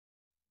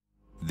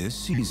This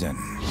season,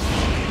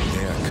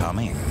 they're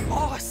coming.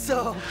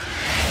 Awesome!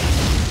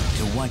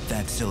 To wipe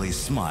that silly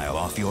smile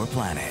off your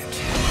planet.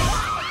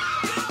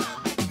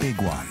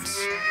 Big ones.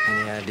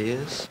 Any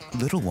ideas?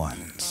 Little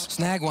ones.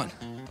 Snag one.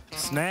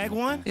 Snag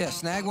one? Yeah,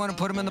 snag one and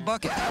put him in the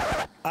bucket.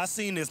 I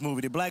seen this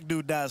movie. The black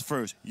dude dies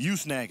first. You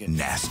snag it.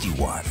 Nasty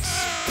ones.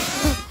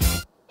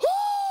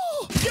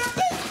 Get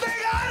this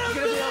thing out of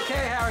me! You're gonna be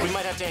okay, Harry. We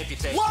might have to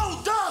amputate.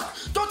 Whoa, Doc!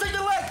 Don't take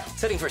the leg!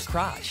 Setting for his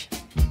crotch.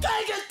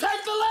 Dang it,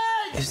 take the leg!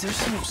 Is there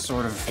some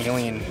sort of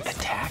alien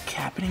attack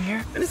happening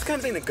here? And this is the kind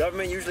of thing the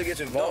government usually gets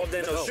involved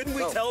in. Shouldn't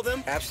we tell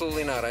them?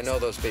 Absolutely not. I know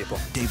those people.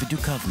 David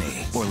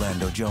Duchovny,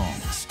 Orlando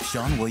Jones,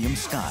 Seann William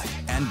Scott,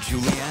 and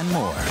Julianne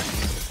Moore.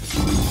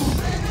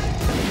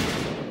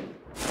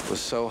 It was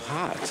so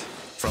hot.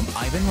 From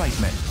Ivan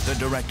Reitman, the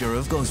director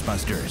of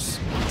Ghostbusters,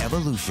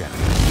 Evolution.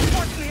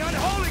 What in the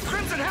unholy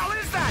crimson hell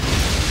is that?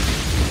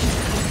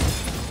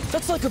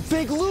 That's like a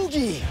big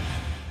loogie.